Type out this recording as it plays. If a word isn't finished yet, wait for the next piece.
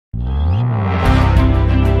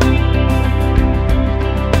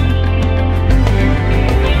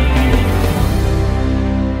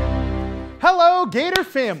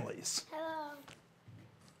families. Hello.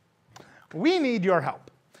 We need your help.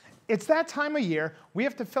 It's that time of year we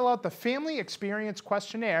have to fill out the Family Experience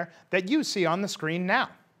Questionnaire that you see on the screen now.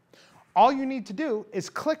 All you need to do is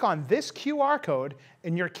click on this QR code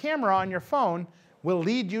and your camera on your phone will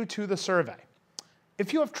lead you to the survey.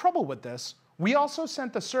 If you have trouble with this, we also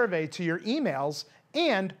sent the survey to your emails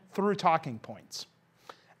and through talking points.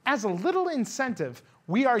 As a little incentive,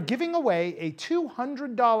 we are giving away a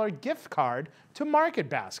 $200 gift card to Market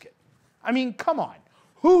Basket. I mean, come on,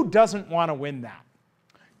 who doesn't want to win that?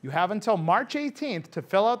 You have until March 18th to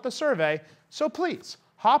fill out the survey, so please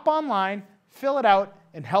hop online, fill it out,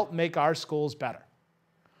 and help make our schools better.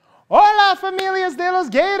 Hola, familias de los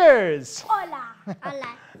Gators! Hola.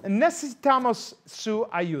 Hola. Necesitamos su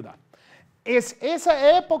ayuda. Es esa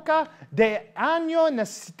época de año,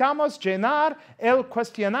 necesitamos llenar el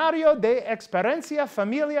cuestionario de experiencia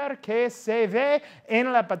familiar que se ve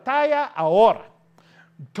en la pantalla ahora.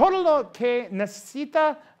 Todo lo que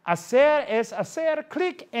necesita hacer es hacer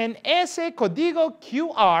clic en ese código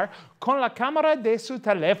QR con la cámara de su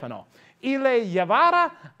teléfono y le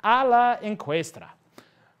llevará a la encuesta.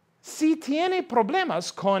 Si tiene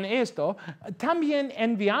problemas con esto, también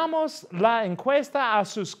enviamos la encuesta a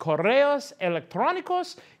sus correos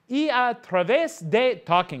electrónicos y a través de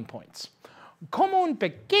Talking Points. Como un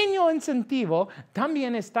pequeño incentivo,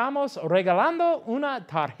 también estamos regalando una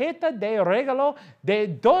tarjeta de regalo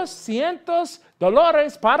de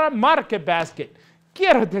 $200 para Market Basket.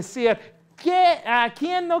 Quiero decir,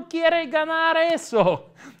 ¿quién no quiere ganar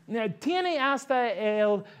eso? Tiene hasta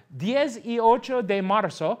el 18 de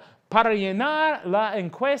marzo para llenar la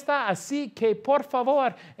encuesta, así que por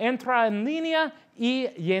favor entra en línea y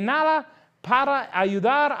llénala para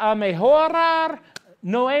ayudar a mejorar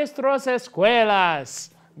nuestras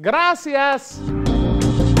escuelas. Gracias.